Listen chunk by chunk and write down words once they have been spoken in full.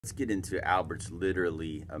Let's get into Albert's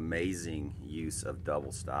literally amazing use of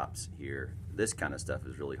double stops here. This kind of stuff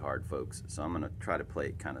is really hard, folks, so I'm going to try to play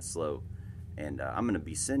it kind of slow. And I'm going to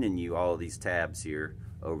be sending you all of these tabs here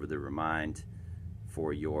over the Remind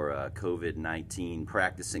for your COVID-19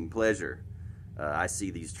 practicing pleasure. I see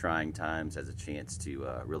these trying times as a chance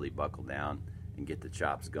to really buckle down and get the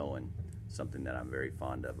chops going. Something that I'm very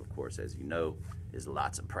fond of course, as you know, is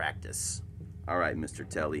lots of practice. All right, Mr.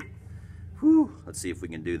 Telly. Whew, let's see if we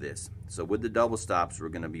can do this. So with the double stops, we're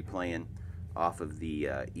going to be playing off of the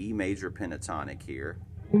E major pentatonic here,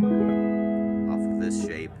 off of this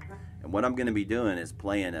shape. And what I'm going to be doing is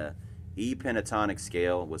playing a E pentatonic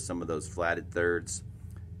scale with some of those flatted thirds,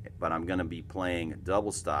 but I'm going to be playing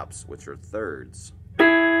double stops, which are thirds.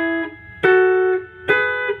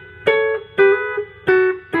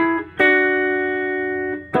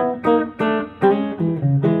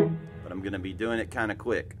 Going to be doing it kind of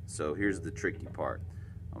quick, so here's the tricky part.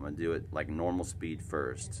 I'm going to do it like normal speed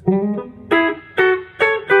first. And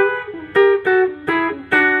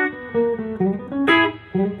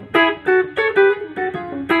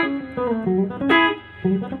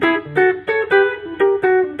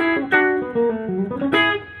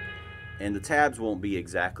the tabs won't be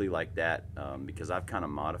exactly like that because I've kind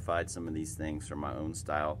of modified some of these things for my own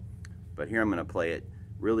style, but here I'm going to play it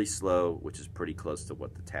really slow, which is pretty close to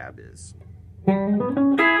what the tab is.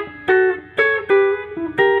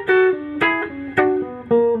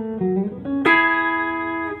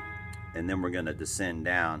 And then we're going to descend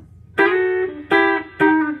down. And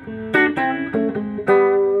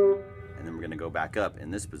then we're going to go back up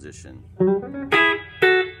in this position.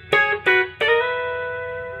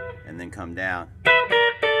 And then come down.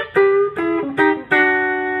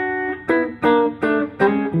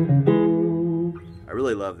 I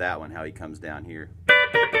really love that one, how he comes down here.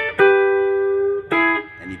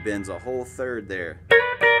 And he bends a whole third there.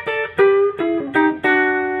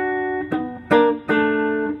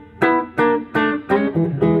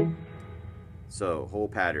 So, whole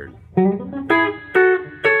pattern.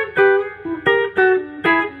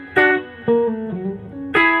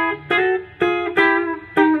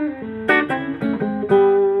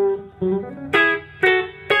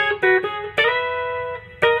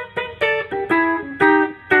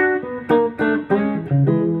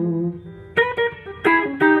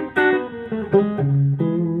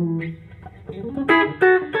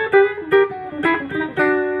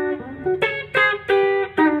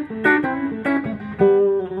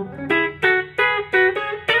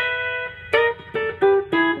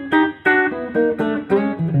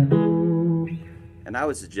 And I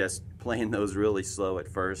would suggest playing those really slow at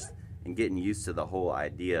first and getting used to the whole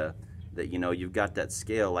idea that, you know, you've got that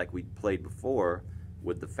scale like we played before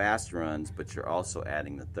with the fast runs, but you're also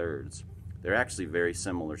adding the thirds. They're actually very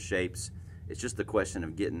similar shapes. It's just a question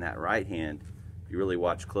of getting that right hand. If you really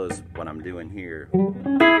watch close what I'm doing here,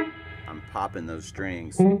 I'm popping those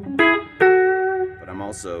strings, but I'm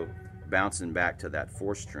also bouncing back to that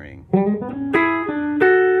fourth string.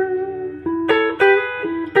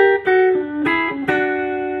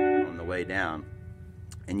 Way down,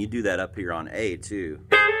 and you do that up here on A too.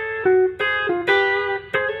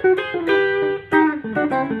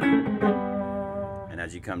 And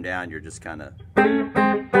as you come down, you're just kind of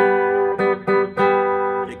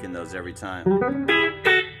picking those every time.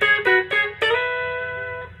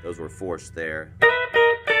 Those were forced there.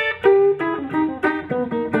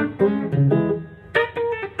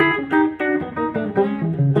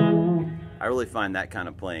 I really find that kind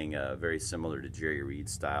of playing very similar to Jerry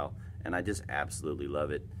Reed's style, and I just absolutely love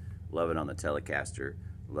it. Love it on the Telecaster,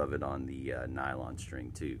 love it on the nylon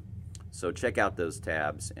string too. So check out those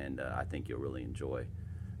tabs, and I think you'll really enjoy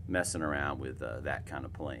messing around with that kind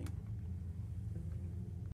of playing.